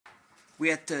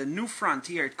We're at Nufront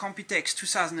here at Computex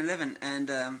 2011,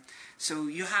 and so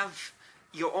you have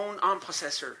your own ARM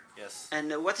processor. Yes.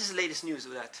 And what is the latest news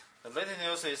with that? The latest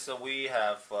news is we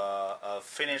have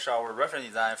finished our reference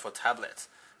design for tablets.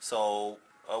 So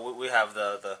we have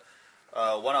the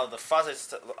one of the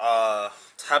fastest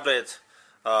tablet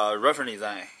reference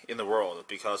design in the world,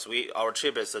 because our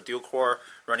chip is a dual core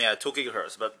running at 2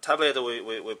 GHz, but tablet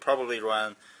we probably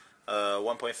run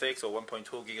 1.6 or 1.2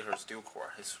 GHz dual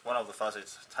core. It's one of the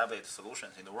fastest tablet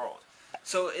solutions in the world.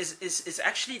 So is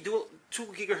actually 2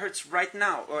 GHz right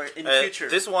now, or in the future?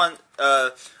 This one,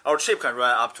 our chip can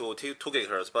run up to 2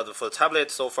 GHz, but for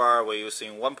tablet so far we're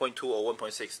using 1.2 or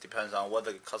 1.6, depends on what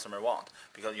the customer want.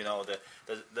 Because you know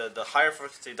the higher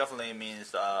frequency definitely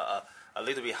means a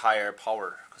little bit higher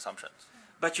power consumption.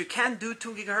 But you can do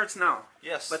 2 GHz now.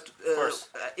 Yes, but of course.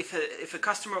 If a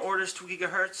customer orders 2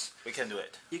 GHz, we can do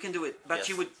it. You can do it, but yes.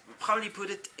 You would probably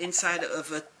put it inside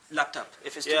of a laptop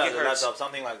if it's 2 GHz. Yeah, the laptop,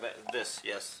 something like this.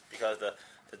 Yes, because the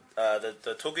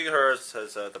 2 GHz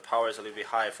has the power is a little bit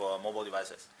high for mobile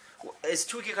devices. Is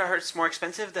 2 GHz more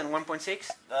expensive than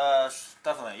 1.6?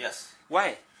 Definitely yes.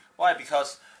 Why? Why?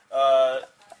 Because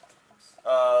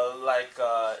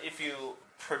if you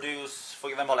produce, for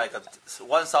example, like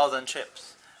 1,000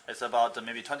 chips, it's about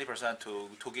maybe 20% to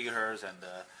 2 GHz, and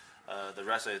the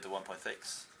rest is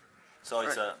 1.6. So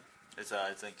it's right.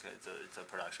 I think it's a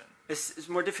production. It's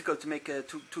more difficult to make 2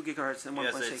 GHz than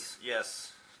 1.6.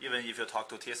 Yes. Even if you talk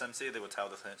to TSMC, they will tell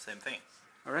the same thing.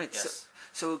 All right. Yes.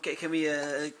 So can we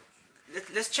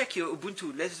let's check your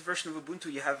Ubuntu, latest version of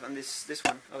Ubuntu you have on this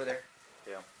one over there.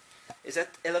 Yeah. Is that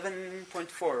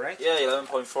 11.4, right? Yeah,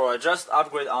 11.4. I just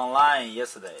upgraded online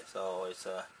yesterday, so it's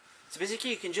So basically,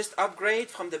 you can just upgrade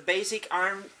from the basic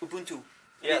ARM Ubuntu.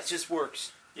 Yes. It just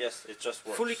works. Yes, it just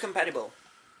works. Fully compatible.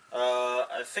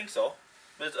 I think so.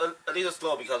 But it's a little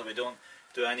slow because we don't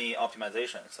do any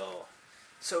optimization.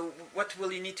 So what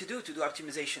will you need to do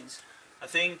optimizations? I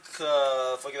think,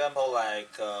 for example,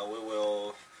 like we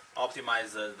will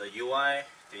optimize the UI,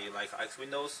 like X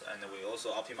Windows, and we also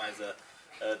optimize the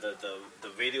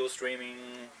video streaming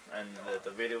and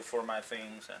the video format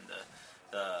things and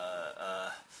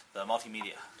the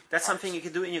multimedia. That's something you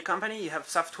can do in your company. You have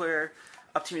software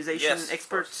optimization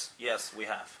experts. Yes, we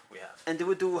have. And they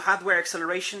would do hardware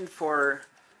acceleration for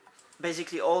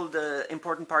basically all the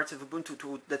important parts of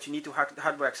Ubuntu that you need to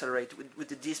hardware accelerate. With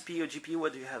the DSP or GPU,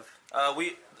 what do you have?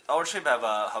 Our chip have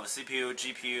a CPU,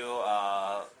 GPU,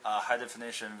 high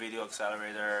definition video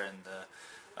accelerator, and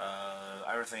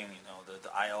everything. You know,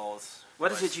 the IOs.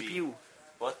 What is a GPU?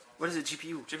 What is a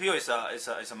GPU? GPU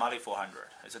is a Mali 400.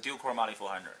 It's a dual core Mali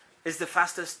 400. Is the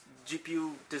fastest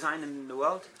GPU design in the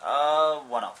world?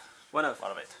 One of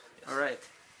it. Yes. All right.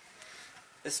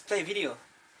 Let's play video.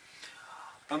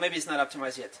 Or maybe it's not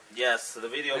optimized yet. Yes, the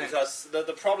video, because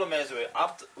the problem is we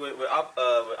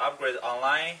upgrade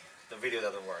online, the video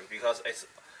doesn't work because it's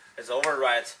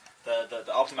overwrite the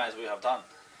optimize we have done.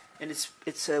 And it's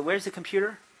where's the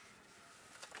computer?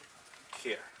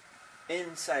 Here.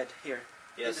 Inside here.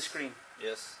 Yes. In the screen.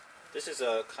 Yes. This is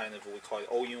a kind of, we call it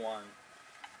all-in-one.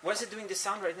 What is it doing this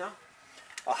sound right now?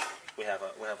 We have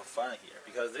a fan here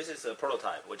because this is a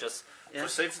prototype. We just for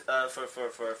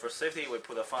safety we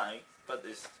put a fan, but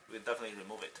we definitely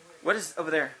remove it. What is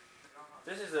over there?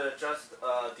 This is just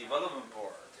a development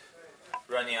board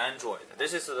running Android.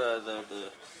 This is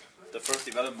the first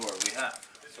development board we have.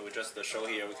 So we just show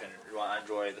here we can run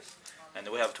Android, and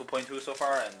we have 2.2 so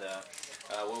far, and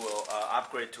we will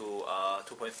upgrade to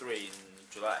 2.3 in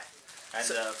July.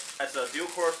 And as a dual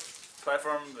core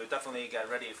platform, we definitely get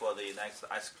ready for the next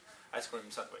ice cream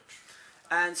sandwich.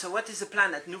 And so what is the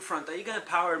plan at Nufront? Are you going to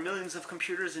power millions of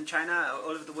computers in China,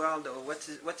 all over the world, or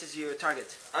what is your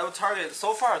target? I will target,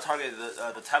 so far I target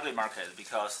the tablet market,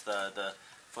 because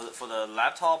for the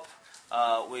laptop,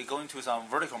 we're going to some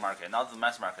vertical market, not the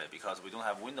mass market, because we don't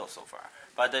have Windows so far.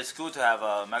 But it's good to have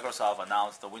Microsoft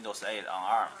announce the Windows 8 on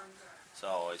ARM.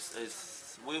 So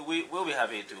we will be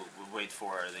happy to wait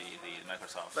for the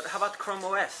Microsoft. But how about Chrome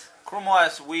OS? Chrome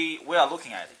OS, we are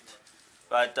looking at it,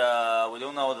 but we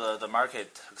don't know the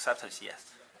market acceptance yet.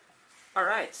 All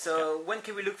right. So when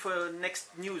can we look for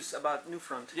next news about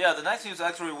Nufront? Yeah, the next news,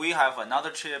 actually we have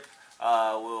another chip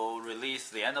will release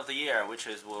the end of the year, which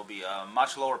will be a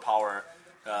much lower power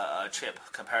chip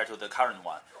compared to the current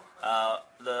one.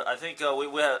 I think we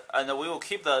will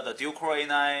keep the dual core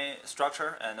A9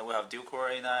 structure, and we have dual core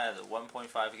A9 at 1.5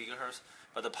 GHz,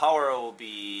 but the power will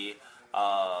be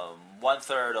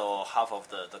 1/3 or half of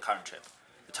the current chip,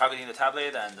 targeting the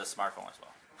tablet and the smartphone as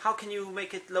well. How can you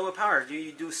make it lower power? Do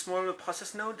you do smaller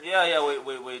process node? Yeah,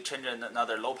 we change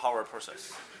another low power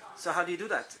process. So how do you do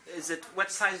that? Is it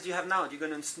what size do you have now? Do you go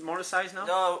to smaller size now?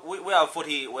 No, we are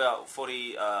 40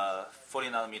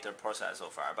 nanometer process so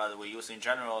far, but we use in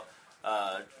general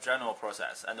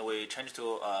process, and we change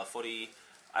to 40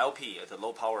 ILP, the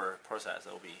low power process.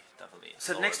 That will be definitely.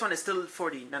 So the next one is still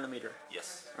 40 nanometer.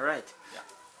 Yes. All right. Yeah.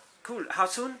 Cool. How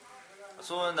soon?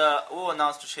 Soon we will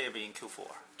announce the chip in Q4.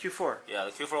 Q4. Yeah,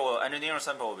 the engineering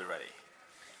sample will be ready.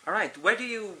 All right. Where do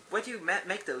you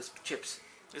make those chips?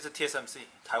 It's a TSMC,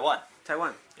 Taiwan.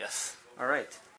 Taiwan. Yes. All right.